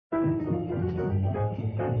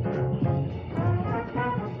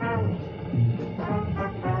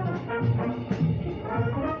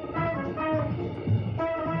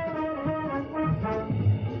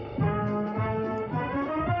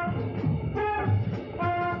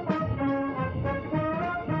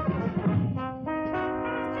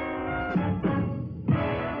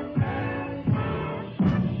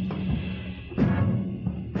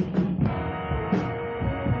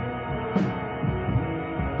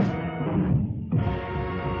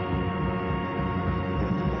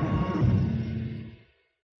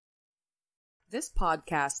This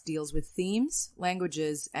podcast deals with themes,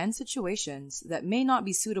 languages, and situations that may not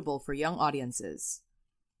be suitable for young audiences.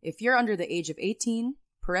 If you're under the age of 18,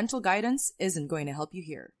 parental guidance isn't going to help you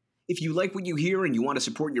here. If you like what you hear and you want to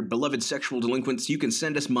support your beloved sexual delinquents, you can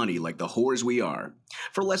send us money like the whores we are.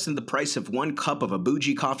 For less than the price of 1 cup of a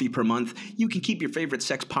bougie coffee per month, you can keep your favorite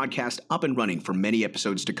sex podcast up and running for many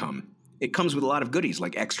episodes to come. It comes with a lot of goodies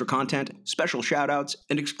like extra content, special shoutouts,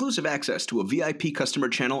 and exclusive access to a VIP customer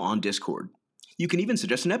channel on Discord. You can even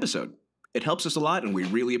suggest an episode. It helps us a lot and we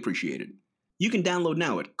really appreciate it. You can download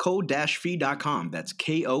now at ko-fi.com. That's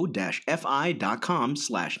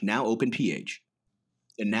ko-fi.com/nowopenph.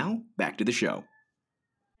 And now, back to the show.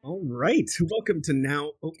 All right. Welcome to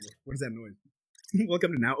Now... Oh, what is that noise?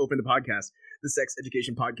 Welcome to Now Open the Podcast, the sex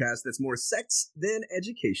education podcast that's more sex than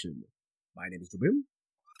education. My name is Jobim.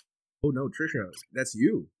 Oh no, Trisha, that's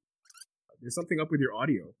you. There's something up with your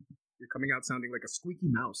audio. You're coming out sounding like a squeaky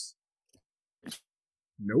mouse.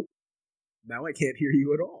 Nope. Now I can't hear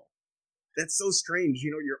you at all. That's so strange.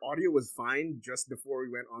 You know, your audio was fine just before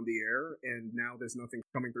we went on the air, and now there's nothing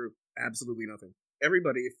coming through. Absolutely nothing.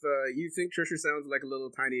 Everybody, if you think Trisha sounds like a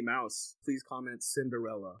little tiny mouse, please comment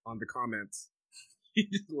Cinderella on the comments. He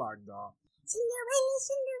just logged off. Cinderella,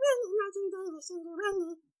 Cinderella,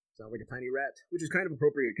 Cinderella. Sound like a tiny rat, which is kind of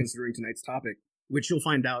appropriate considering tonight's topic, which you'll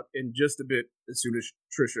find out in just a bit as soon as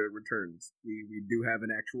Trisha returns. We do have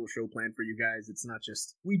an actual show planned for you guys. It's not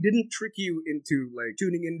just... We didn't trick you into, like,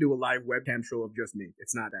 tuning into a live webcam show of just me.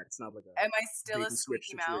 It's not that. It's not like a... Am I still a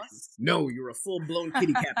squeaky mouse? No, you're a full-blown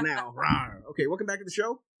kitty cat now. Rawr. Okay, welcome back to the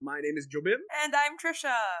show. My name is Jobim. And I'm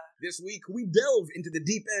Trisha. This week, we delve into the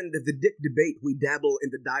deep end of the dick debate. We dabble in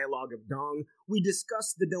the dialogue of dong. We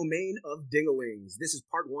discuss the domain of dingalings. This is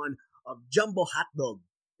part 1 of Jumbo Hatdog.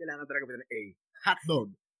 Kailangan talaga with an A.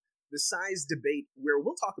 Hatdog. The size debate, where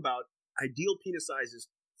we'll talk about ideal penis sizes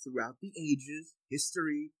throughout the ages,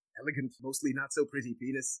 history, elegant, mostly not so pretty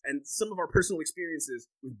penis, and some of our personal experiences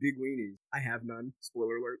with big weenies. I have none.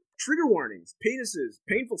 Spoiler alert. Trigger warnings, penises,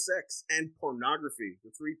 painful sex, and pornography.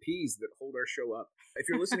 The 3 Ps that hold our show up. If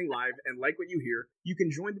you're listening live and like what you hear, you can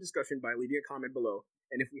join the discussion by leaving a comment below,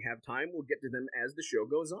 and if we have time, we'll get to them as the show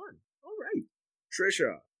goes on. All right.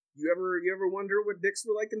 Trisha, you ever wonder what dicks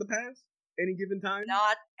were like in the past? Any given time?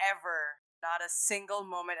 Not ever. Not a single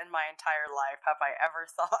moment in my entire life have I ever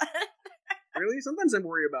thought. Really? Sometimes I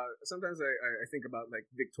think about, like,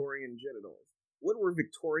 Victorian genitals. What were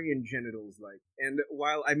Victorian genitals like? And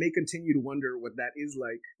while I may continue to wonder what that is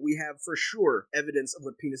like, we have for sure evidence of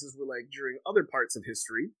what penises were like during other parts of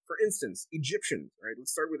history. For instance, Egyptians, right?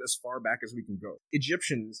 Let's start with as far back as we can go.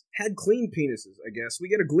 Egyptians had clean penises, I guess. We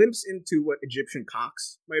get a glimpse into what Egyptian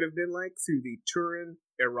cocks might have been like through the Turin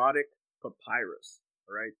erotic papyrus,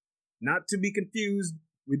 all right? Not to be confused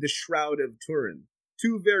with the Shroud of Turin.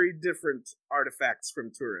 2 very different artifacts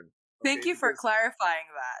from Turin. Okay? Thank you for clarifying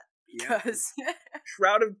that. Because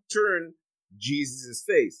Shroud of Turin, Jesus'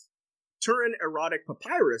 face. Turin erotic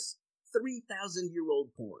papyrus,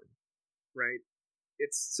 3,000-year-old porn, right?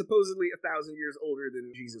 It's supposedly 1,000 years older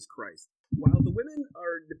than Jesus Christ. While the women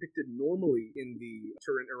are depicted normally in the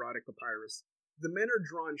Turin erotic papyrus, the men are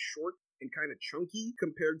drawn short and kind of chunky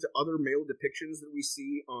compared to other male depictions that we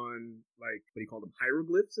see on, like, what do you call them,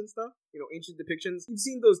 hieroglyphs and stuff? You know, ancient depictions. You've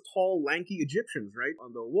seen those tall, lanky Egyptians, right?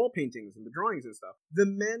 On the wall paintings and the drawings and stuff. The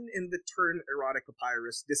men in the Turin erotic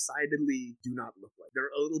papyrus decidedly do not look like. They're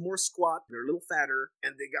a little more squat, they're a little fatter,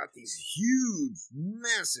 and they got these huge,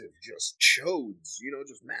 massive, just chodes, you know,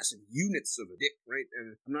 just massive units of a dick, right?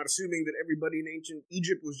 And I'm not assuming that everybody in ancient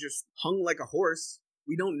Egypt was just hung like a horse.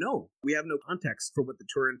 We don't know. We have no context for what the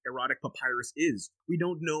Turin erotic papyrus is. We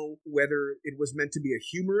don't know whether it was meant to be a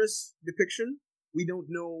humorous depiction. We don't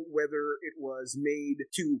know whether it was made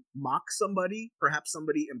to mock somebody, perhaps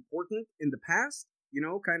somebody important in the past. You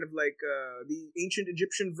know, kind of like the ancient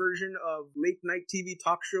Egyptian version of late-night TV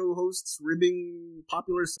talk show hosts ribbing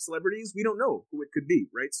popular celebrities. We don't know who it could be,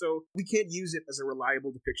 right? So we can't use it as a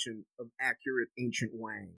reliable depiction of accurate ancient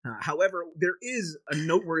wang. However, there is a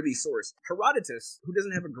noteworthy source. Herodotus, who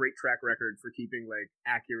doesn't have a great track record for keeping, like,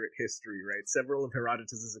 accurate history, right? Several of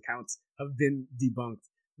Herodotus' accounts have been debunked.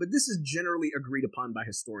 But this is generally agreed upon by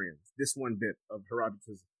historians. This one bit of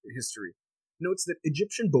Herodotus' history notes that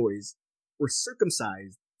Egyptian boys were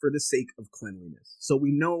circumcised for the sake of cleanliness. So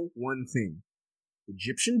we know one thing.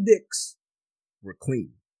 Egyptian dicks were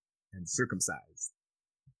clean and circumcised.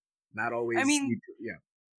 Not always...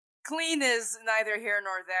 Clean is neither here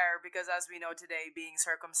nor there, because as we know today, being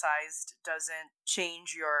circumcised doesn't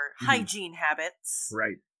change your hygiene habits.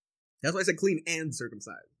 Right. That's why I said clean and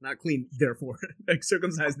circumcised, not clean therefore like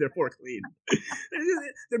circumcised therefore clean.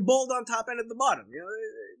 They're bald on top and at the bottom. You know,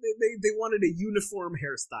 they wanted a uniform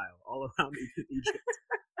hairstyle all around Egypt.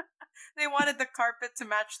 They wanted the carpet to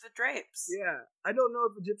match the drapes. Yeah, I don't know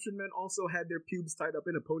if Egyptian men also had their pubes tied up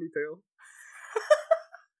in a ponytail.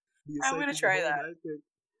 I'm gonna try that.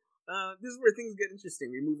 This is where things get interesting.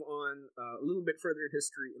 We move on a little bit further in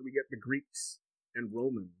history, and we get the Greeks and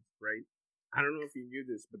Romans, right? I don't know if you knew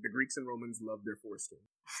this, but the Greeks and Romans love their foreskin.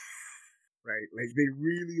 Right? Like, they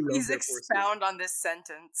really love their foreskin. Please expound on this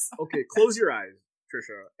sentence. Okay, close your eyes,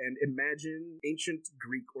 Trisha, and imagine ancient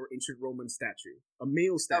Greek or ancient Roman statue. A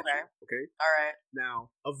male statue, okay? All right. Now,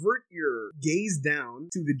 avert your gaze down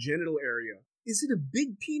to the genital area. Is it a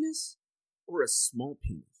big penis or a small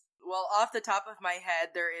penis? Well, off the top of my head,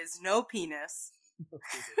 there is no penis.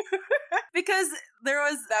 Because there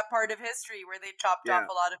was that part of history where they chopped off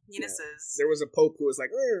a lot of penises. There was a pope who was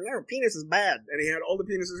like, no, penis is bad. And he had all the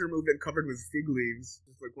penises removed and covered with fig leaves.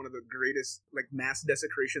 It's like one of the greatest like mass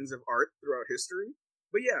desecrations of art throughout history.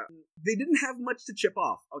 But yeah, they didn't have much to chip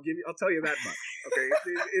off. I'll tell you that much. Okay,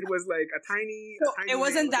 it was like a tiny. It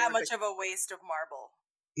wasn't that much of a waste of marble.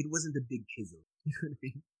 It wasn't a big chisel. You know what I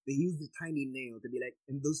mean? They used a tiny nail to be like,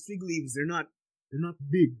 and those fig leaves, they're not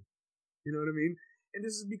big. You know what I mean? And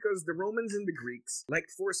this is because the Romans and the Greeks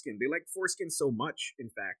liked foreskin. They liked foreskin so much, in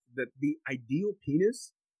fact, that the ideal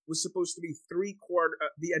penis was supposed to be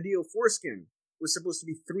the ideal foreskin was supposed to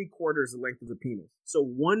be 3/4 the length of the penis. So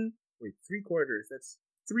 3/4, that's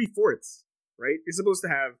 3/4, right? You're supposed to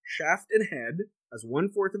have shaft and head as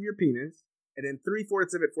 1/4 of your penis, and then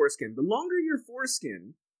 3/4 of it foreskin. The longer your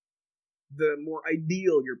foreskin, the more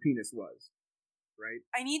ideal your penis was. Right?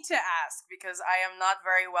 I need to ask, because I am not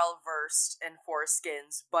very well versed in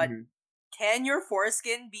foreskins, but can your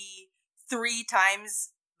foreskin be 3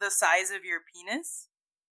 times the size of your penis?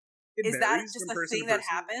 Is that just a thing that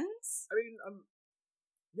happens? I mean,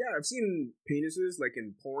 yeah, I've seen penises like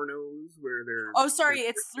in pornos where they're... Oh, sorry,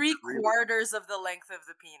 it's 3/4 of the length of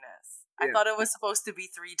the penis. Yeah. I thought it was supposed to be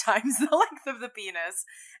 3 times the length of the penis,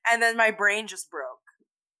 and then my brain just broke.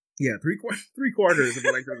 Yeah, 3/4 of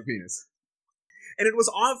the length of the penis. And it was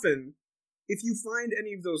often, if you find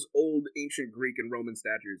any of those old ancient Greek and Roman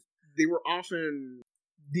statues, they were often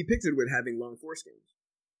depicted with having long foreskins.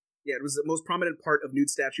 Yeah, it was the most prominent part of nude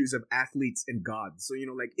statues of athletes and gods. So,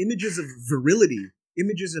 like images of virility,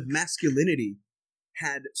 images of masculinity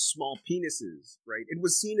had small penises, right? It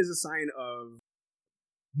was seen as a sign of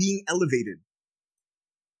being elevated,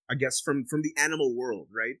 I guess, from the animal world,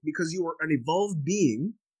 right? Because you were an evolved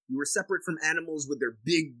being, you were separate from animals with their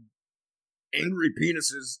big, angry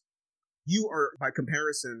penises. You are, by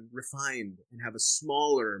comparison, refined and have a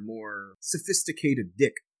smaller, more sophisticated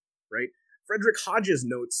dick, right? Frederick Hodges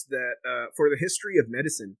notes that for the history of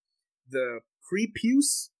medicine, the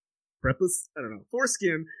prepuce,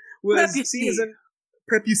 foreskin was seen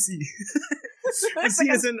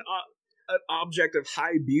as an object of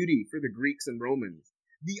high beauty for the Greeks and Romans.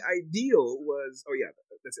 The ideal was,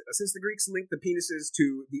 that's it. Since the Greeks linked the penises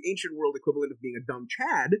to the ancient world equivalent of being a dumb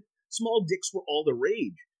Chad, small dicks were all the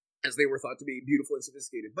rage, as they were thought to be beautiful and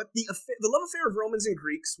sophisticated. But the love affair of Romans and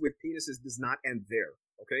Greeks with penises does not end there,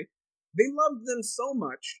 okay? They loved them so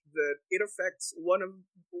much that it affects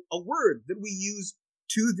a word that we use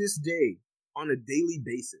to this day on a daily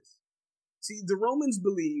basis. See, the Romans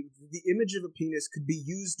believed the image of a penis could be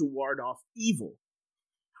used to ward off evil.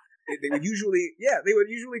 They would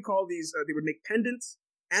usually call these, they would make pendants,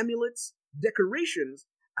 amulets, decorations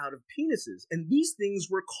out of penises. And these things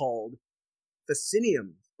were called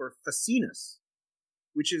fasciniums or fascinus,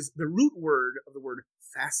 which is the root word of the word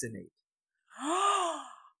fascinate.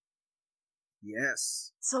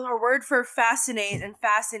 Yes. So our word for fascinate and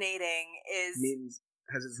fascinating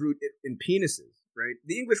has its root in penises, right?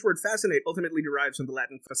 The English word fascinate ultimately derives from the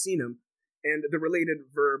Latin fascinum and the related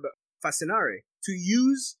verb fascinare, to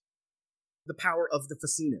use the power of the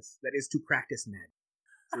fascinus, that is to practice magic.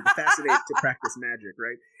 So to fascinate, to practice magic,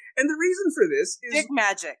 right? And the reason for this is big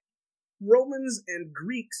magic. Romans and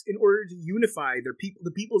Greeks, in order to unify the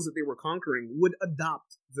peoples that they were conquering, would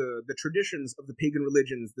adopt the traditions of the pagan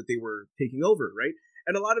religions that they were taking over, right?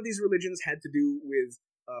 And a lot of these religions had to do with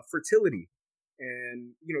fertility,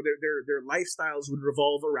 and their lifestyles would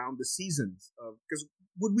revolve around the seasons, because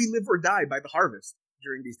would we live or die by the harvest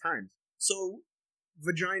during these times? So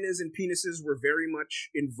vaginas and penises were very much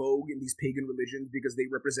in vogue in these pagan religions because they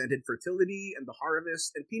represented fertility and the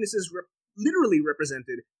harvest, and penises literally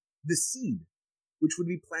represented the seed, which would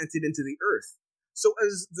be planted into the earth. So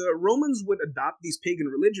as the Romans would adopt these pagan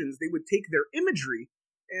religions, they would take their imagery,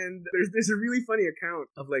 and there's a really funny account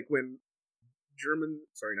of like when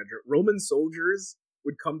Roman soldiers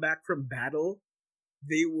would come back from battle,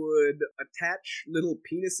 they would attach little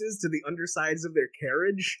penises to the undersides of their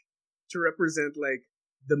carriage to represent, like,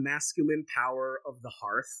 the masculine power of the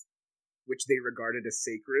hearth, which they regarded as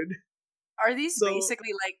sacred. Are these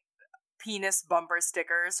basically like penis bumper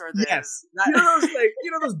stickers, or yes,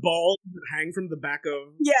 those balls that hang from the back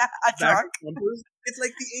of a truck bumpers? It's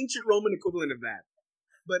like the ancient Roman equivalent of that.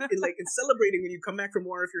 But in celebrating when you come back from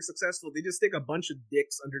war, if you're successful, they just stick a bunch of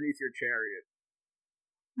dicks underneath your chariot,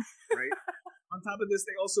 right? On top of this,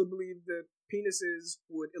 they also believed that penises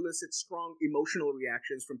would elicit strong emotional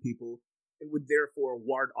reactions from people and would therefore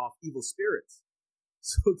ward off evil spirits.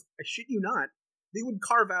 So, I shit you not, they would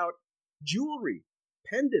carve out jewelry,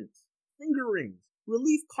 pendants, finger rings,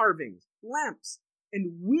 relief carvings, lamps,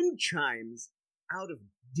 and wind chimes out of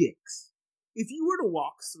dicks. If you were to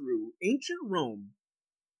walk through ancient Rome,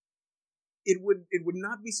 it would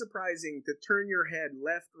not be surprising to turn your head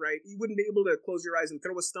left, right. You wouldn't be able to close your eyes and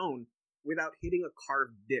throw a stone without hitting a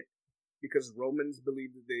carved dick, because Romans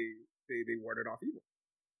believed that they warded off evil.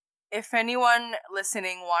 If anyone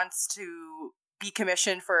listening wants to be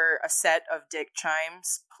commissioned for a set of dick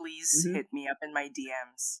chimes, please hit me up in my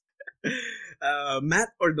DMs. Matt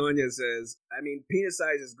Ordonez says, I mean, penis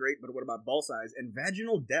size is great, but what about ball size and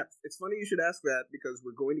vaginal depth? It's funny you should ask that, because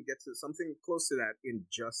we're going to get to something close to that in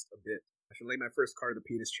just a bit. I should lay my first card, the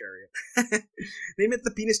penis chariot. Name it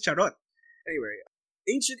the penis charot. Anyway,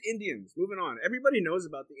 ancient Indians. Moving on. Everybody knows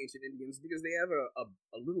about the ancient Indians because they have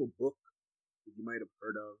a little book that you might have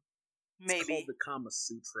heard of. It's called the Kama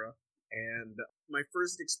Sutra. And my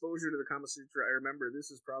first exposure to the Kama Sutra, I remember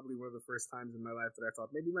this is probably one of the first times in my life that I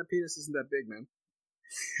thought, maybe my penis isn't that big, man.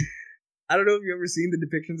 I don't know if you've ever seen the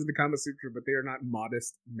depictions of the Kama Sutra, but they are not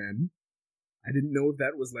modest men. I didn't know if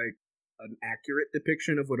that was like an accurate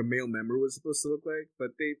depiction of what a male member was supposed to look like,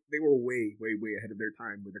 but they were way, way, way ahead of their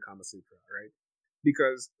time with the Kama Sutra, right?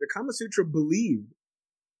 Because the Kama Sutra believed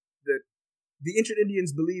that the ancient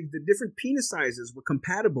Indians believed that different penis sizes were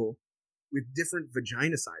compatible with different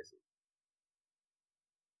vagina sizes.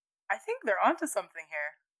 I think they're onto something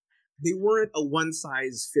here. They weren't a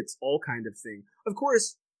one-size-fits-all kind of thing. Of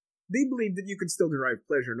course, they believed that you could still derive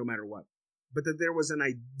pleasure no matter what, but that there was an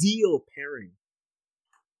ideal pairing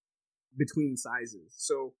between sizes.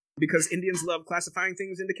 So, because Indians love classifying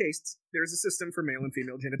things into castes, there's a system for male and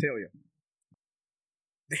female genitalia.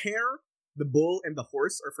 The hare, the bull, and the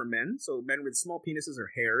horse are for men, so men with small penises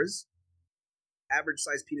are hares.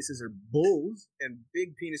 Average-sized penises are bulls, and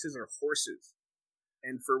big penises are horses.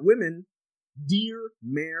 And for women, deer,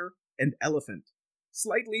 mare, and elephant.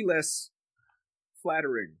 Slightly less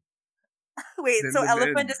flattering. Wait, so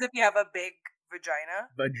elephant is if you have a big vagina?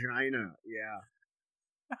 Vagina, yeah.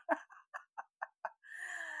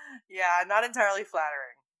 Yeah, not entirely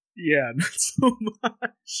flattering. Yeah, not so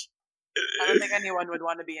much. I don't think anyone would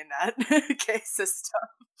want to be in that case system.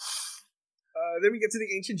 Then we get to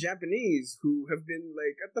the ancient Japanese, who have been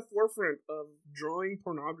like at the forefront of drawing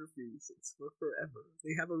pornography since forever.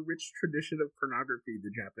 They have a rich tradition of pornography,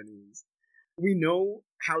 the Japanese. We know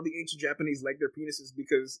how the ancient Japanese like their penises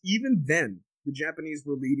because even then, the Japanese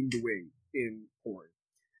were leading the way in porn.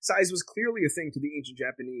 Size was clearly a thing to the ancient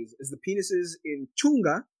Japanese, as the penises in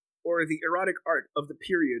chunga, or the erotic art of the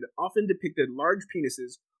period, often depicted large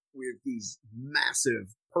penises with these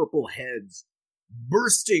massive purple heads,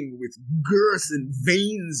 bursting with girth and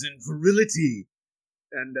veins and virility.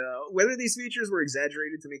 And whether these features were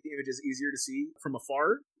exaggerated to make the images easier to see from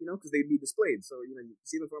afar, because they'd be displayed. So, you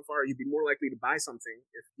see them from afar, you'd be more likely to buy something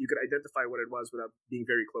if you could identify what it was without being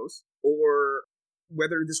very close. Or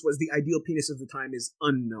whether this was the ideal penis of the time is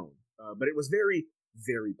unknown. But it was very,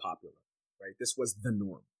 very popular, right? This was the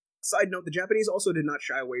norm. Side note, the Japanese also did not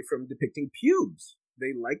shy away from depicting pubes.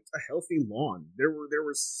 They liked a healthy lawn.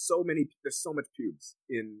 There's so much pubes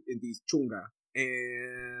in these chunga.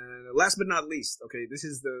 And last but not least, okay, this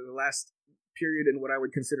is the last period in what I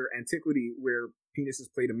would consider antiquity where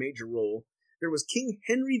penises played a major role. There was King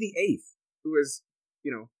Henry VIII, who was,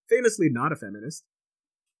 famously not a feminist.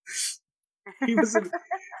 he was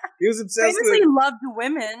obsessed famously loved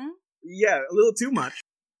women. Yeah, a little too much.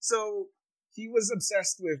 So he was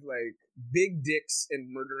obsessed with like big dicks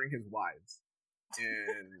and murdering his wives.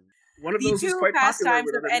 And one of those was quite popular.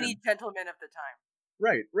 The two pastimes of any gentleman of the time.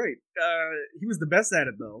 Right. He was the best at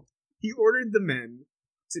it, though. He ordered the men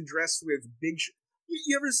to dress with big...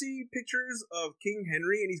 You ever see pictures of King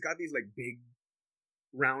Henry, and he's got these, like, big,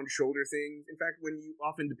 round shoulder things? In fact, when you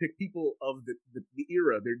often depict people of the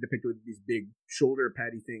era, they're depicted with these big shoulder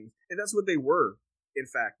patty things. And that's what they were, in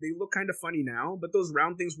fact. They look kind of funny now, but those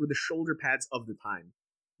round things were the shoulder pads of the time.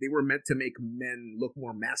 They were meant to make men look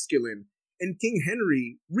more masculine And King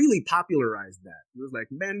Henry really popularized that. He was like,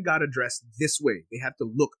 men gotta dress this way. They have to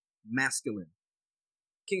look masculine.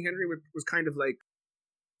 King Henry was kind of like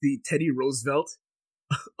the Teddy Roosevelt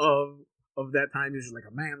of that time. He was just like,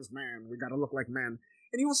 a man's man. We gotta look like men.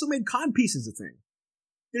 And he also made codpieces a thing.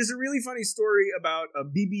 There's a really funny story about a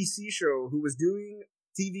BBC show who was doing a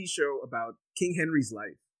TV show about King Henry's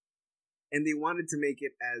life. And they wanted to make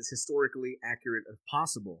it as historically accurate as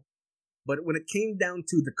possible. But when it came down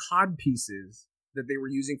to the codpieces that they were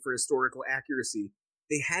using for historical accuracy,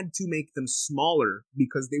 they had to make them smaller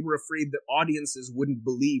because they were afraid that audiences wouldn't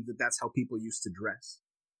believe that that's how people used to dress.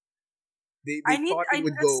 They thought it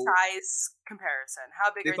would go size comparison.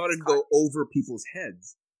 How big? They thought it'd go over people's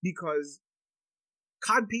heads because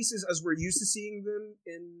codpieces, as we're used to seeing them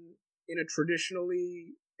in a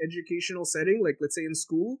traditionally educational setting, like let's say in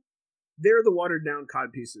school, they're the watered down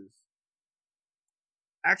codpieces.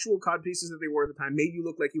 Actual codpieces that they wore at the time made you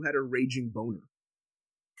look like you had a raging boner.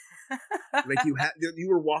 Like you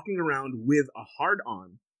were walking around with a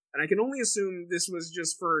hard-on. And I can only assume this was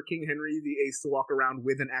just for King Henry VIII to walk around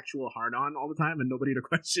with an actual hard-on all the time and nobody to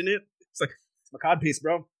question it. It's like, it's my codpiece,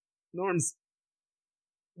 bro. Norms.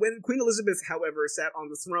 When Queen Elizabeth, however, sat on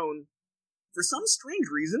the throne, for some strange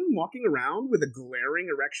reason, walking around with a glaring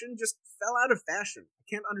erection just fell out of fashion. I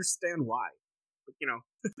can't understand why. But,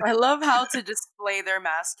 I love how to display their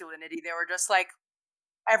masculinity. They were just like,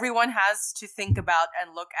 everyone has to think about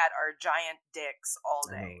and look at our giant dicks all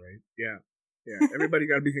day. I know, right? Yeah. Everybody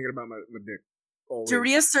got to be thinking about my dick. Always. To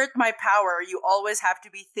reassert my power, you always have to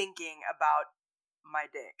be thinking about my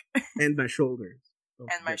dick. And my shoulders.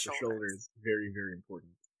 And my shoulders. Very, very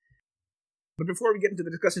important. But before we get into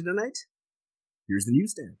the discussion tonight, here's the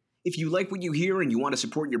newsstand. If you like what you hear and you want to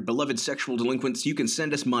support your beloved sexual delinquents, you can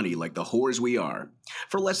send us money like the whores we are.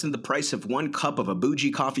 For less than the price of 1 cup of a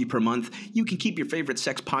bougie coffee per month, you can keep your favorite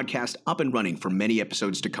sex podcast up and running for many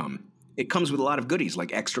episodes to come. It comes with a lot of goodies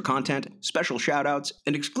like extra content, special shoutouts,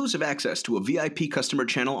 and exclusive access to a VIP customer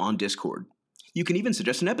channel on Discord. You can even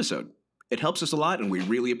suggest an episode. It helps us a lot and we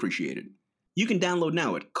really appreciate it. You can download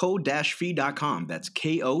now at ko-fi.com. That's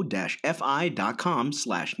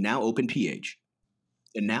ko-fi.com/nowopenph.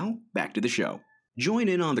 And now, back to the show. Join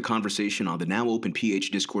in on the conversation on the Now Open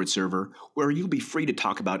PH Discord server, where you'll be free to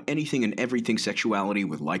talk about anything and everything sexuality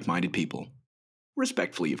with like-minded people.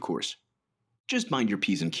 Respectfully, of course. Just mind your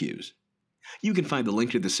P's and Q's. You can find the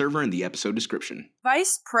link to the server in the episode description.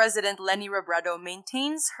 Vice President Leni Robredo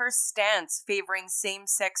maintains her stance favoring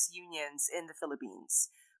same-sex unions in the Philippines,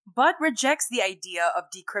 but rejects the idea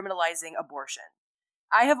of decriminalizing abortion.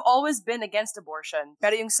 I have always been against abortion,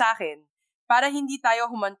 pero yung sa'kin, para hindi tayo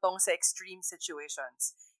humantong sa extreme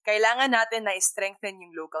situations, kailangan natin na strengthen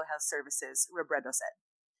yung local health services, Robredo said.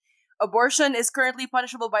 Abortion is currently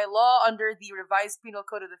punishable by law under the revised Penal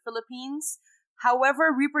Code of the Philippines.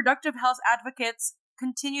 However, reproductive health advocates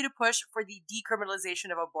continue to push for the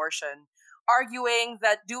decriminalization of abortion, arguing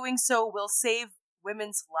that doing so will save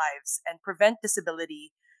women's lives and prevent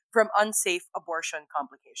disability from unsafe abortion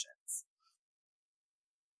complications.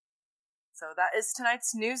 So that is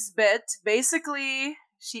tonight's news bit. Basically,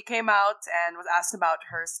 she came out and was asked about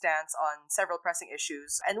her stance on several pressing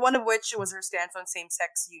issues, and one of which was her stance on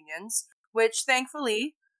same-sex unions, which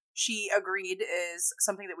thankfully she agreed is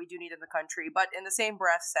something that we do need in the country, but in the same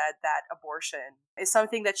breath said that abortion is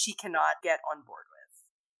something that she cannot get on board with.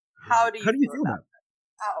 How do you feel about that?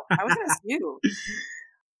 Oh, I was going to ask you.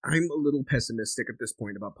 I'm a little pessimistic at this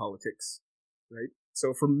point about politics, right?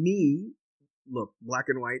 So for me, look, black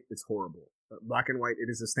and white, it's horrible. Black and white, it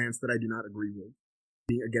is a stance that I do not agree with.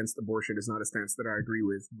 Being against abortion is not a stance that I agree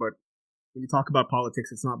with. But when you talk about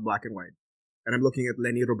politics, it's not black and white. And I'm looking at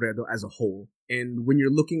Leni Robredo as a whole. And when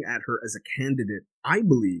you're looking at her as a candidate, I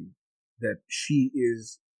believe that she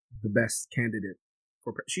is the best candidate.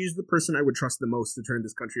 She's the person I would trust the most to turn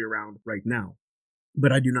this country around right now.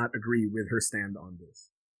 But I do not agree with her stand on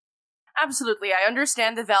this. Absolutely. I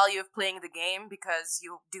understand the value of playing the game because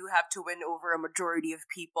you do have to win over a majority of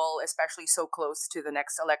people, especially so close to the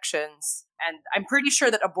next elections. And I'm pretty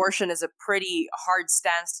sure that abortion is a pretty hard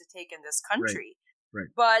stance to take in this country. Right.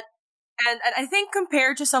 But, and I think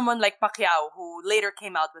compared to someone like Pacquiao, who later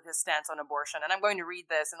came out with his stance on abortion, and I'm going to read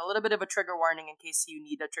this, and a little bit of a trigger warning in case you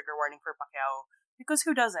need a trigger warning for Pacquiao, because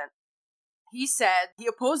who doesn't? He said he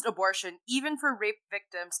opposed abortion even for rape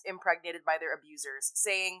victims impregnated by their abusers,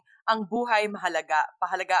 saying, ang buhay mahalaga.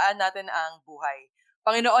 Pahalagaan natin ang buhay.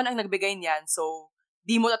 Panginoon ang nagbigay niyan, so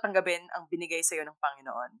di mo tatanggapin ang binigay sa'yo ng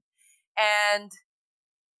Panginoon. And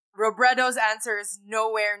Robredo's answer is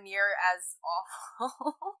nowhere near as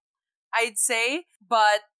awful, I'd say,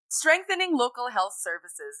 but strengthening local health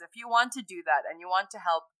services, if you want to do that and you want to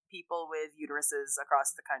help people with uteruses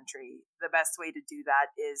across the country, the best way to do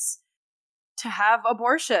that is to have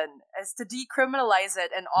abortion, is to decriminalize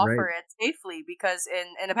it and offer Right. it safely. Because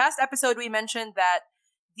in a past episode, we mentioned that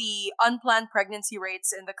the unplanned pregnancy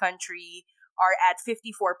rates in the country are at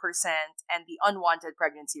 54%, and the unwanted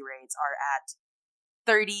pregnancy rates are at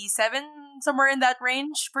 37, somewhere in that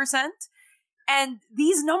range percent. And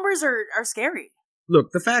these numbers are scary.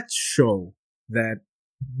 Look, the facts show that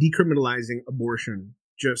decriminalizing abortion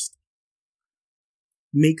just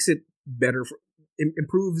makes it better,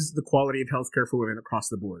 improves the quality of healthcare for women across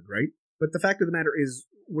the board, right? But the fact of the matter is,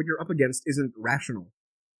 what you're up against isn't rational.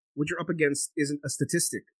 What you're up against isn't a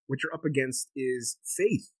statistic. What you're up against is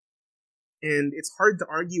faith. And it's hard to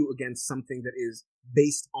argue against something that is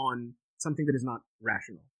based on something that is not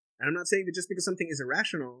rational. And I'm not saying that just because something is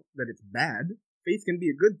irrational, that it's bad. Faith can be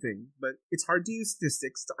a good thing, but it's hard to use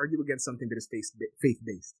statistics to argue against something that is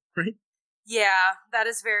faith-based, right? Yeah, that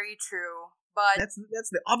is very true. But That's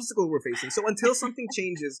the obstacle we're facing. So until something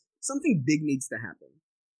changes, something big needs to happen.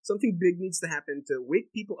 Something big needs to happen to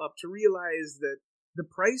wake people up to realize that the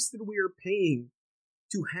price that we are paying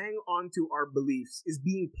to hang on to our beliefs is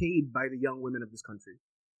being paid by the young women of this country.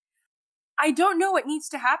 I don't know what needs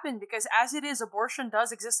to happen, because as it is, abortion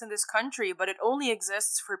does exist in this country, but it only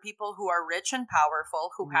exists for people who are rich and powerful,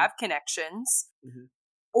 who have connections,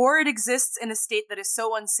 or it exists in a state that is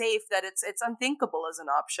so unsafe that it's unthinkable as an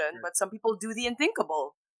option. Right. But some people do the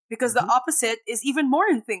unthinkable, because the opposite is even more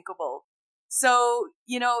unthinkable. So,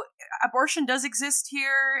 abortion does exist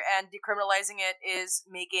here, and decriminalizing it is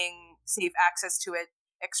making safe access to it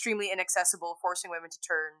extremely inaccessible, forcing women to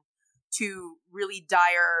turn to really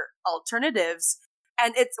dire alternatives.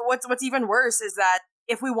 And it's what's even worse is that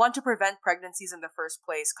if we want to prevent pregnancies in the first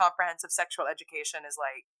place, comprehensive sexual education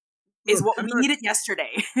is what we needed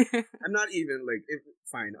yesterday. I'm not even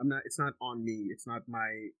fine. I'm not. It's not on me. It's not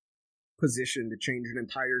my position to change an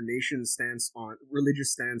entire nation's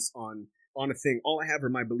religious stance on a thing. All I have are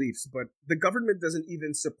my beliefs, but the government doesn't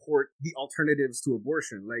even support the alternatives to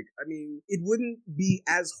abortion. It wouldn't be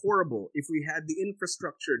as horrible if we had the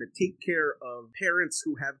infrastructure to take care of parents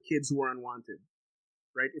who have kids who are unwanted,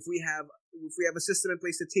 right? If we have a system in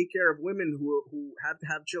place to take care of women who have to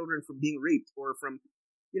have children from being raped or from,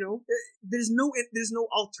 there's no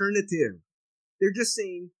alternative. They're just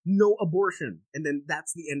saying no abortion, and then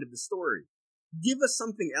that's the end of the story. Give us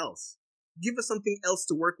something else. Give us something else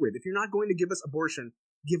to work with. If you're not going to give us abortion,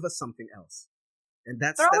 give us something else. And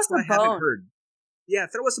that's what I haven't heard. Yeah,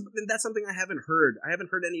 and that's something I haven't heard. I haven't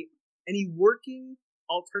heard any working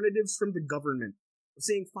alternatives from the government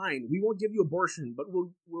saying, fine, we won't give you abortion, but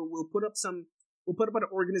we'll put up an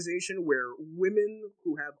organization where women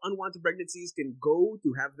who have unwanted pregnancies can go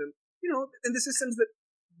to have them, and the systems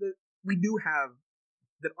that we do have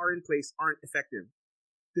that are in place aren't effective.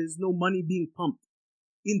 There's no money being pumped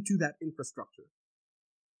into that infrastructure.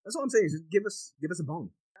 That's all I'm saying. Just give us a bone.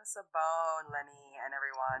 Give us a bone, Lenny and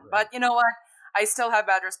everyone. Right. But you know what? I still have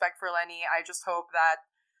bad respect for Lenny. I just hope that,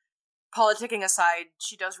 politicking aside,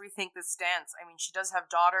 she does rethink this stance. I mean, she does have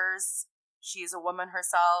daughters. She is a woman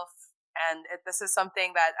herself. And this is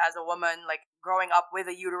something that, as a woman, growing up with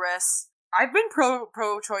a uterus, I've been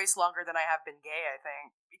pro-choice longer than I have been gay, I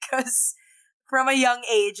think. Because from a young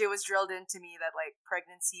age, it was drilled into me that,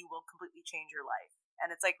 pregnancy will completely change your life. And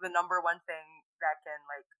it's the number one thing that can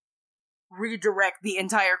redirect the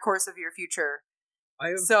entire course of your future.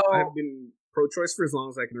 I've been pro-choice for as long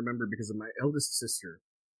as I can remember because of my eldest sister,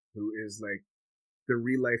 who is the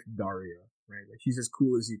real life Daria, right? She's as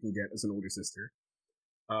cool as you can get as an older sister.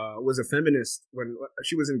 Was a feminist when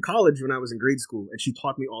she was in college when I was in grade school, and she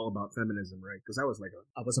taught me all about feminism, right? Because I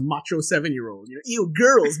was a macho 7-year-old, ew,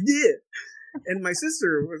 girls, yeah. And my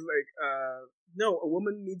sister was no, a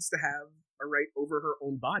woman needs to have a right over her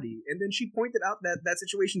own body. And then she pointed out that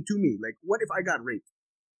situation to me. What if I got raped?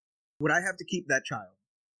 Would I have to keep that child?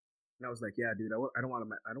 And I was like, yeah, dude, I don't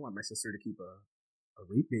want my sister to keep a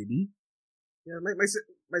rape baby. Yeah,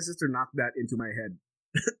 my sister knocked that into my head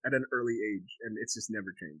at an early age, and it's just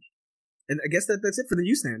never changed. And I guess that's it for the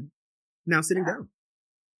U-Stand. Now sitting down.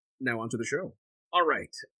 Now onto the show. All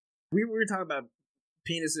right. We were talking about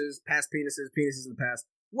penises, past penises in the past.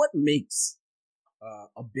 What makes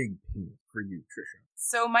a big penis for you, Trisha?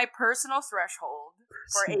 So my personal threshold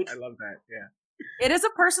for a... I love that, yeah. It is a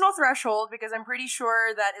personal threshold because I'm pretty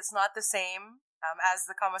sure that it's not the same. As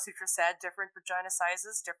the Kama Sutra said, different vagina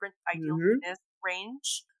sizes, different ideal penis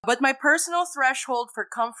range. But my personal threshold for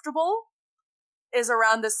comfortable is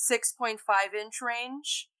around the 6.5-inch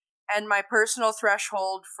range. And my personal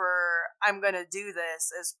threshold for I'm going to do this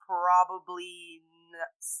is probably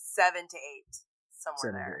 7 to 8. Somewhere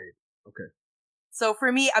 7 there. to 8. Okay. So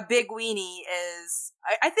for me, a big weenie is,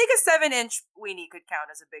 I think a 7-inch weenie could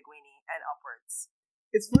count as a big weenie and upwards.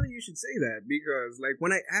 It's funny you should say that because, like,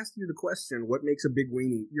 when I asked you the question, what makes a big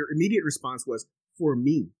weenie, your immediate response was, for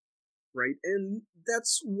me, right? And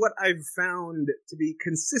that's what I've found to be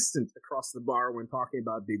consistent across the bar when talking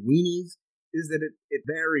about big weenies, is that it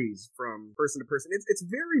varies from person to person. It's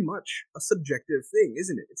very much a subjective thing,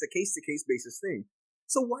 isn't it? It's a case-to-case basis thing.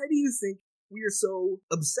 So why do you think we are so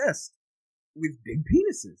obsessed with big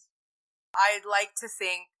penises? I'd like to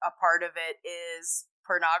think a part of it is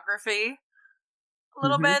pornography. A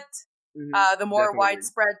little bit. The more Definitely.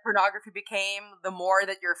 widespread pornography became, the more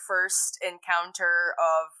that your first encounter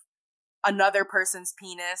of another person's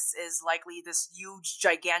penis is likely this huge,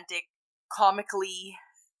 gigantic, comically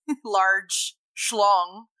large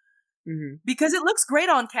schlong. Because it looks great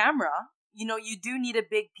on camera. You know, you do need a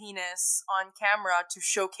big penis on camera to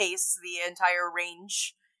showcase the entire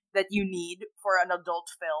range that you need for an adult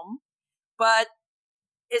film. But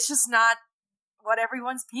it's just not what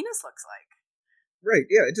everyone's penis looks like. Right,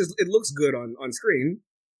 yeah, it looks good on screen.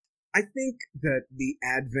 I think that the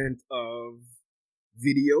advent of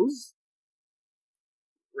videos,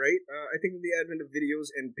 right? I think the advent of videos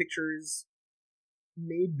and pictures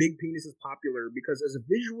made big penises popular because as a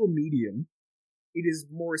visual medium, it is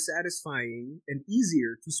more satisfying and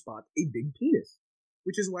easier to spot a big penis.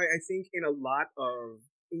 Which is why I think in a lot of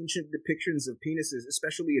ancient depictions of penises,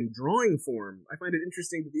 especially in drawing form, I find it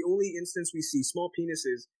interesting that the only instance we see small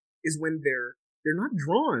penises is when they're not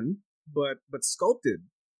drawn, but sculpted,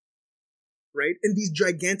 right? And these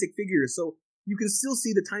gigantic figures, so you can still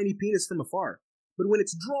see the tiny penis from afar. But when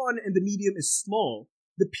it's drawn and the medium is small,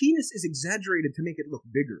 the penis is exaggerated to make it look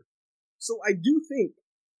bigger. So I do think,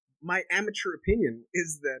 my amateur opinion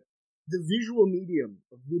is that the visual medium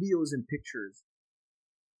of videos and pictures,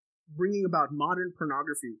 bringing about modern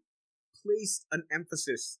pornography, placed an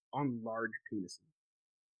emphasis on large penises.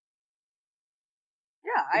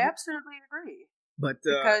 Yeah, I absolutely agree. But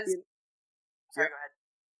because sorry, go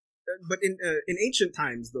ahead. But in ancient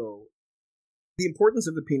times, though, the importance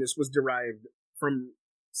of the penis was derived from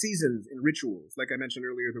seasons and rituals. Like I mentioned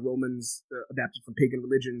earlier, the Romans adapted from pagan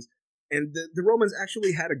religions, and the Romans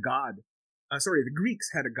actually had a god. The Greeks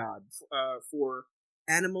had a god for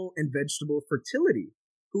animal and vegetable fertility,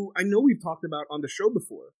 who I know we've talked about on the show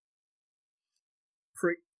before.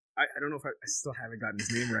 I don't know if I still haven't gotten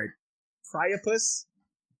his name right. Priapus?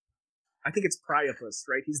 I think it's Priapus,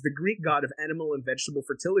 right? He's the Greek god of animal and vegetable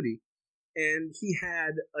fertility, and he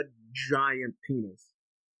had a giant penis.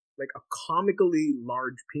 Like a comically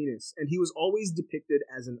large penis, and he was always depicted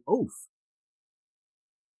as an oaf.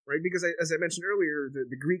 Right? Because as I mentioned earlier,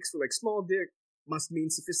 the Greeks were like, small dick must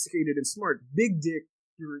mean sophisticated and smart. Big dick,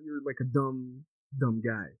 you're like a dumb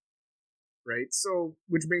guy. Right? So,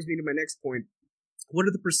 which brings me to my next point. What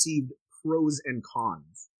are the perceived pros and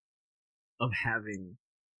cons of having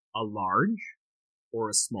a large or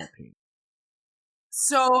a small penis?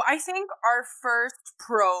 So I think our first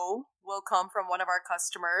pro will come from one of our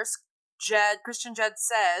customers. Christian Jed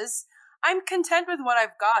says, I'm content with what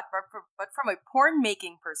I've got, but from a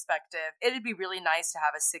porn-making perspective, it'd be really nice to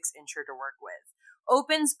have a 6-incher to work with.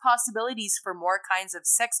 Opens possibilities for more kinds of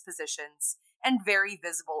sex positions and very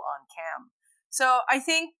visible on cam. So I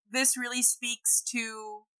think this really speaks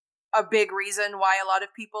to a big reason why a lot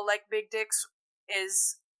of people like big dicks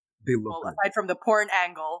is, they look good. Aside from the porn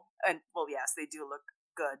angle, and well, yes, they do look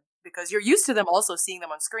good because you're used to them also seeing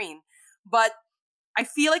them on screen, but I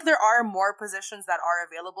feel like there are more positions that are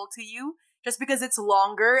available to you just because it's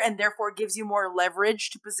longer and therefore gives you more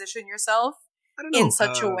leverage to position yourself in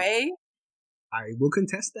such a way. I will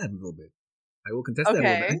contest that a little bit.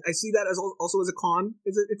 I see that as also as a con.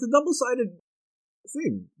 It's a double-sided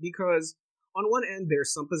thing because on one end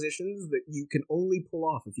there's some positions that you can only pull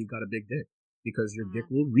off if you've got a big dick because your dick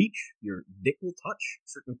will reach, your dick will touch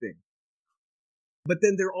certain things. But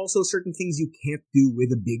then there are also certain things you can't do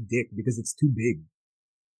with a big dick because it's too big.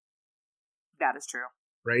 That is true.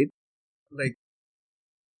 Right? Like,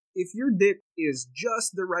 if your dick is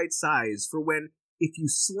just the right size for when, if you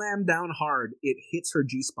slam down hard, it hits her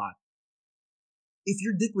G-spot. If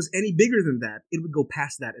your dick was any bigger than that, it would go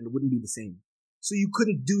past that and it wouldn't be the same. So you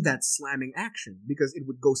couldn't do that slamming action because it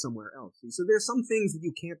would go somewhere else. So there's some things that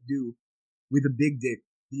you can't do with a big dick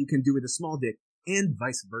that you can do with a small dick, and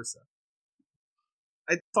vice versa.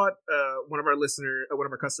 I thought one of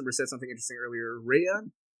our customers said something interesting earlier.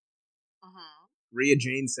 Rhea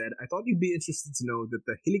Jane said, I thought you'd be interested to know that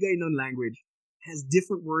the Hiligaynon language has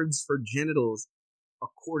different words for genitals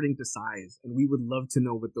according to size, and we would love to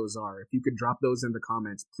know what those are. If you could drop those in the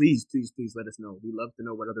comments, please let us know. We love to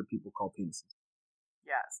know what other people call penises.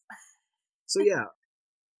 Yes. So yeah,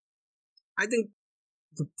 I think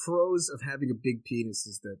the pros of having a big penis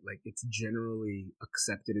is that like it's generally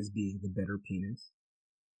accepted as being the better penis.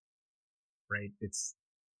 Right? It's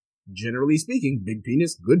generally speaking, big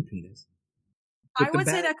penis, good penis. I would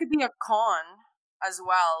say that could be a con as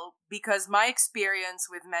well, because my experience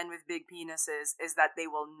with men with big penises is that they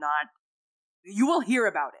will not. You will hear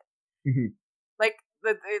about it. Mm-hmm. Like,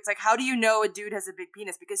 it's like, how do you know a dude has a big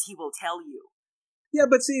penis? Because he will tell you. Yeah,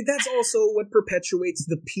 but see, that's also what perpetuates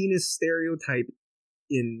the penis stereotype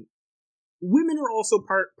in... Women are also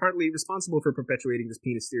partly responsible for perpetuating this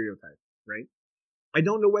penis stereotype, right? I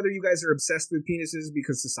don't know whether you guys are obsessed with penises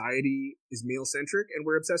because society is male-centric and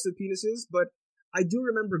we're obsessed with penises, but I do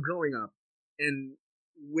remember growing up, and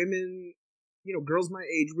women, girls my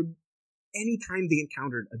age, would, anytime they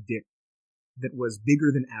encountered a dick that was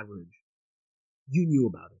bigger than average, you knew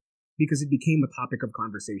about it because it became a topic of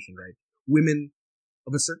conversation, right? Women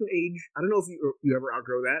of a certain age, I don't know if you ever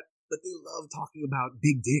outgrow that, but they love talking about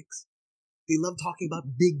big dicks. They love talking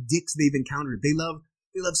about big dicks they've encountered. They love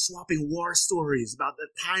swapping war stories about the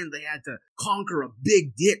time they had to conquer a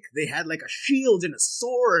big dick. They had like a shield and a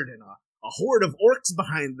sword and a horde of orcs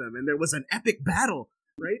behind them, and there was an epic battle,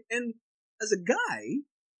 right? And as a guy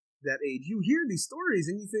that age, you hear these stories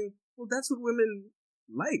and you think, well, that's what women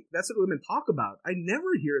like. That's what women talk about. I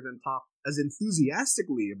never hear them talk as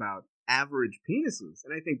enthusiastically about average penises.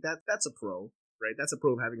 And I think that's a pro, right? That's a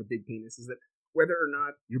pro of having a big penis, is that whether or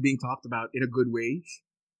not you're being talked about in a good way,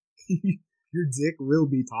 your dick will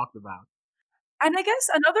be talked about. And I guess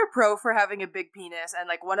another pro for having a big penis, and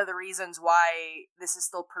like one of the reasons why this is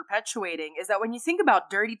still perpetuating, is that when you think about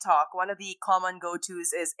dirty talk, one of the common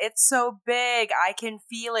go-tos is, it's so big, I can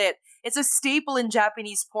feel it. It's a staple in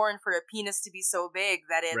Japanese porn for a penis to be so big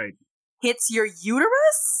that it hits your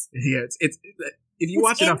uterus. Yeah, it's if you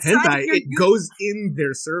watch enough hentai, it goes in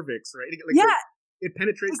their cervix, right? It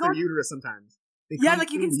penetrates their uterus sometimes. Yeah,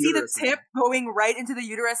 like you can see the tip going right into the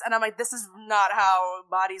uterus, and I'm like, this is not how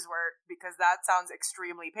bodies work, because that sounds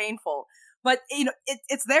extremely painful. But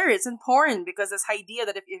it's there, it's in porn, because this idea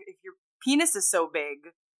that if your penis is so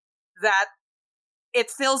big that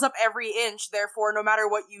it fills up every inch, therefore, no matter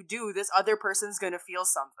what you do, this other person's gonna feel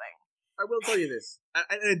something. I will tell you this: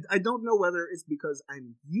 I don't know whether it's because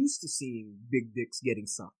I'm used to seeing big dicks getting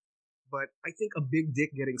sucked, but I think a big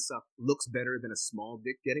dick getting sucked looks better than a small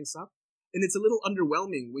dick getting sucked. And it's a little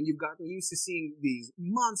underwhelming when you've gotten used to seeing these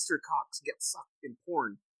monster cocks get sucked in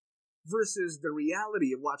porn versus the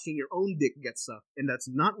reality of watching your own dick get sucked, and that's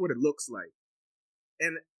not what it looks like.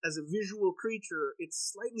 And as a visual creature,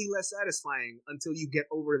 it's slightly less satisfying until you get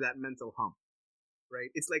over that mental hump, right?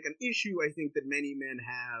 It's like an issue I think that many men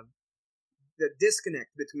have, the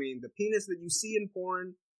disconnect between the penis that you see in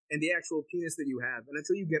porn and the actual penis that you have. And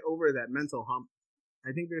until you get over that mental hump,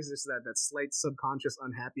 I think there's just that slight subconscious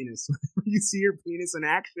unhappiness when you see your penis in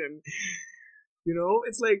action.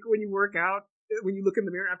 It's like when you work out, when you look in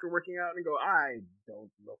the mirror after working out and go, I don't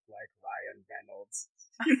look like Ryan Reynolds.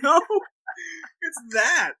 It's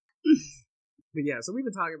that. But yeah, so we've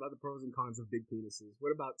been talking about the pros and cons of big penises. What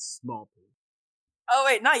about small penis? Oh,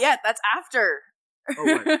 wait, not yet. That's after. Oh,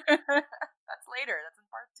 what? That's later. That's in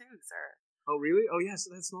part 2, sir. Oh, really? Oh, yeah, so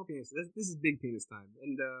that's small penis. This is big penis time.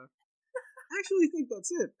 And, I actually think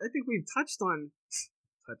that's it. I think we've touched on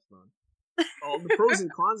all the pros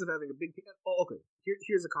and cons of having a big penis. Oh, okay.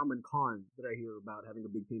 Here's a common con that I hear about having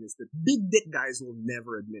a big penis that big dick guys will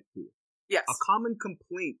never admit to. Yes. A common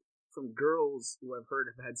complaint from girls who I've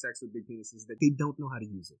heard have had sex with big penises is that they don't know how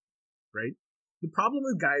to use it, right? The problem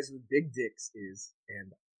with guys with big dicks is,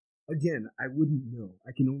 and again, I wouldn't know,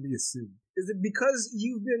 I can only assume, is that because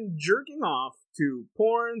you've been jerking off to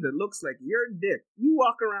porn that looks like your dick, you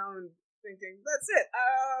walk around thinking, that's it,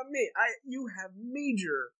 you have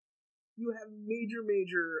major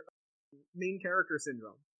main character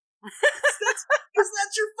syndrome. Because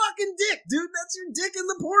that's your fucking dick, dude. That's your dick in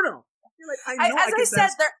the porno. You're like, I know. As I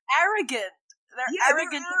said, they're arrogant. They're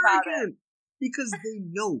arrogant about it. Because they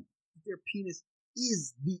know their penis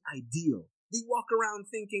is the ideal. They walk around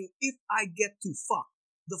thinking, if I get to fuck,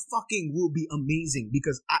 the fucking will be amazing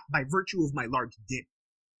because by virtue of my large dick.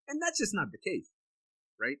 And that's just not the case,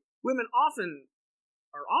 right? Women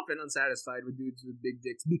are often unsatisfied with dudes with big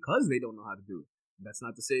dicks because they don't know how to do it. That's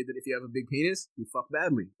not to say that if you have a big penis, you fuck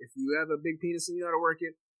badly. If you have a big penis and you know how to work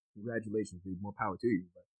it, congratulations, dude. More power to you.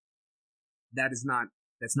 But that's not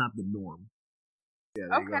the norm. Yeah,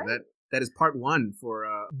 there you go. That is part 1 for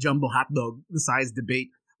Jumbo Hatdog, the size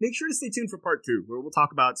debate. Make sure to stay tuned for part 2, where we'll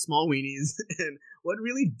talk about small weenies and what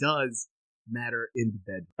really does matter in the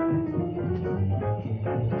bed.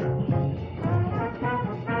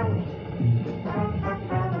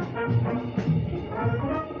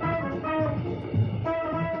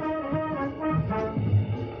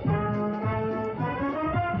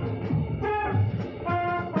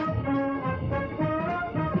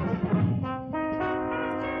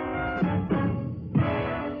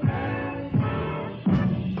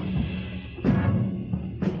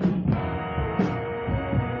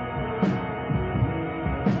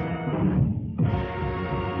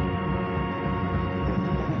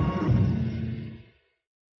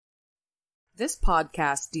 This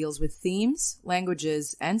podcast deals with themes,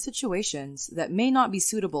 languages, and situations that may not be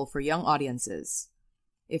suitable for young audiences.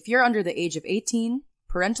 If you're under the age of 18,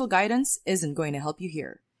 parental guidance isn't going to help you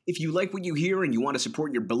here. If you like what you hear and you want to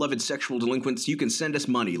support your beloved sexual delinquents, you can send us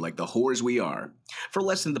money like the whores we are. For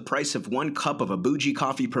less than the price of one cup of a bougie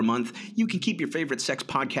coffee per month, you can keep your favorite sex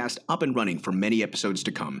podcast up and running for many episodes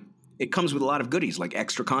to come. It comes with a lot of goodies like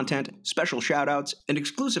extra content, special shoutouts, and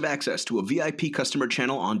exclusive access to a VIP customer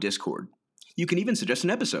channel on Discord. You can even suggest an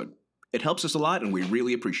episode. It helps us a lot and we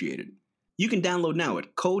really appreciate it. You can download now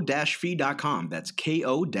at ko-fi.com. That's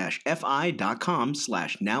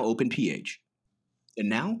ko-fi.com/nowopenph. And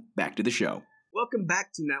now, back to the show. Welcome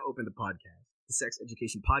back to Now Open the Podcast, the sex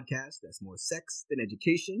education podcast that's more sex than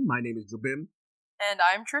education. My name is Jobim. And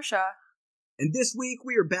I'm Trisha. And this week,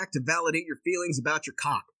 we are back to validate your feelings about your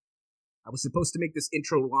cock. I was supposed to make this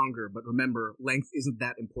intro longer, but remember, length isn't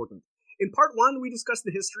that important. In part 1, we discussed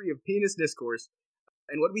the history of penis discourse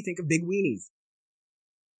and what we think of big weenies.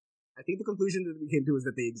 I think the conclusion that we came to is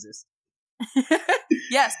that they exist.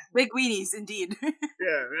 Yes, big weenies, indeed.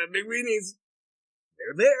 Yeah, big weenies.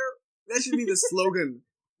 They're there. That should be the slogan.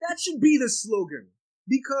 That should be the slogan.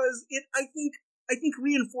 Because it, I think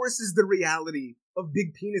reinforces the reality of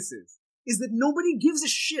big penises. Is that nobody gives a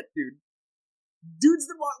shit, dude. Dudes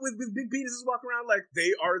that walk with big penises walk around like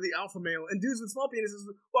they are the alpha male, and dudes with small penises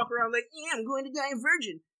walk around like, yeah, I'm going to die a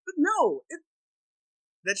virgin. But no,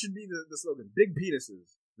 that should be the slogan. Big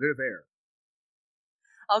penises. They're there.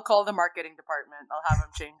 I'll call the marketing department. I'll have them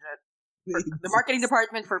change it. The marketing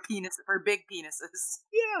department for big penises.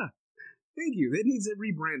 Yeah. Thank you. It needs a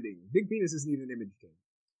rebranding. Big penises need an image change.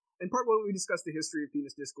 In part 1, we discussed the history of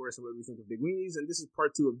penis discourse and what we think of big weenies, and this is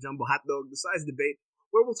part 2 of Jumbo Hatdog, the size debate,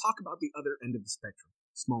 where we'll talk about the other end of the spectrum.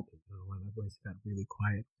 Small penis. I don't know why my voice got really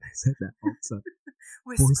quiet. I said that also.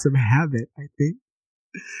 Force of habit, I think.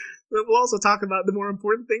 But we'll also talk about the more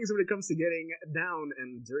important things when it comes to getting down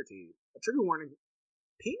and dirty. A trigger warning,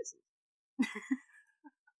 penises.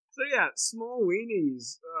 So yeah, small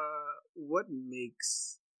weenies. What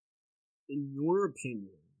makes, in your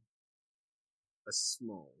opinion, a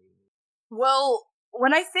small weenie? Well,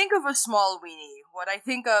 when I think of a small weenie, what I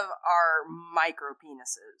think of are micro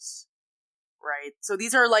penises, right? So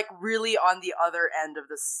these are like really on the other end of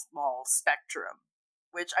the small spectrum,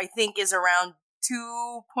 which I think is around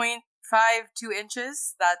 2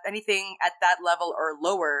 inches. That anything at that level or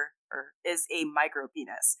lower is a micro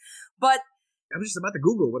penis. But I was just about to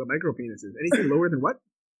Google what a micro penis is. Anything lower than what?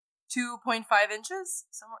 2.5 inches,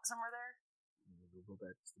 somewhere there. Google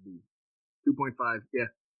that to be 2.5. Yeah.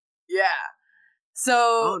 Yeah.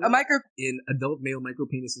 So a micro in adult male micro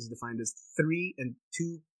penis is defined as 3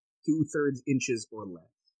 2/3 inches or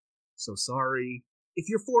less. So sorry, if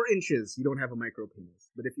you're 4 inches, you don't have a micro penis.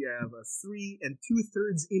 But if you have a 3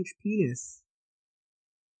 2/3 inch penis,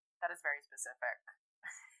 that is very specific.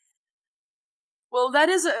 Well, that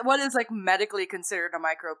is what is like medically considered a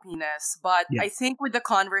micro penis, but yes. I think with the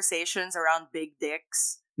conversations around big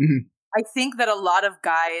dicks, I think that a lot of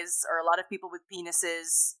guys or a lot of people with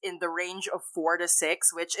penises in the range of 4 to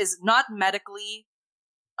 6, which is not medically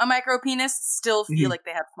a micro penis, still feel like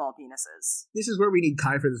they have small penises. This is where we need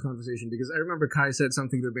Kai for this conversation, because I remember Kai said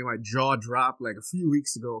something that made my jaw drop like a few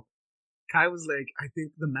weeks ago. Kai was like, I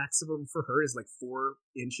think the maximum for her is like 4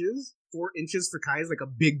 inches. 4 inches for Kai is like a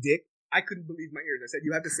big dick. I couldn't believe my ears. I said,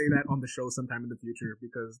 you have to say that on the show sometime in the future,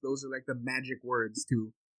 because those are like the magic words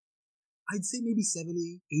to, I'd say maybe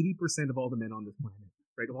 80% of all the men on this planet,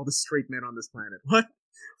 right? Of all the straight men on this planet. What?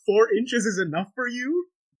 4 inches is enough for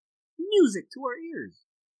you? Music to our ears.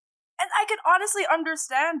 And I can honestly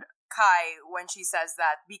understand Kai when she says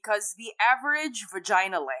that, because the average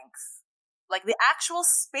vagina length, like the actual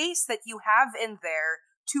space that you have in there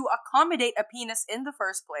to accommodate a penis in the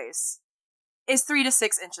first place, is 3 to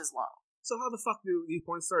 6 inches long. So how the fuck do these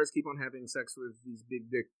porn stars keep on having sex with these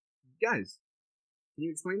big dick guys? Can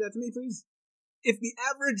you explain that to me, please? If the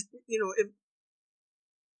average, if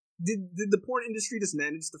did the porn industry just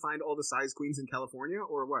manage to find all the size queens in California,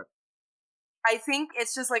 or what? I think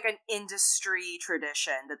it's just like an industry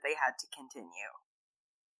tradition that they had to continue.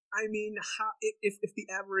 I mean, how if the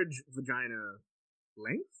average vagina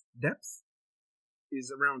depth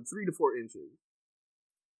is around 3 to 4 inches,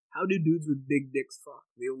 how do dudes with big dicks fuck?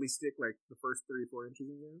 They only stick like the first 3 or 4 inches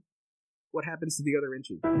in there? What happens to the other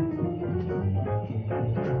inches?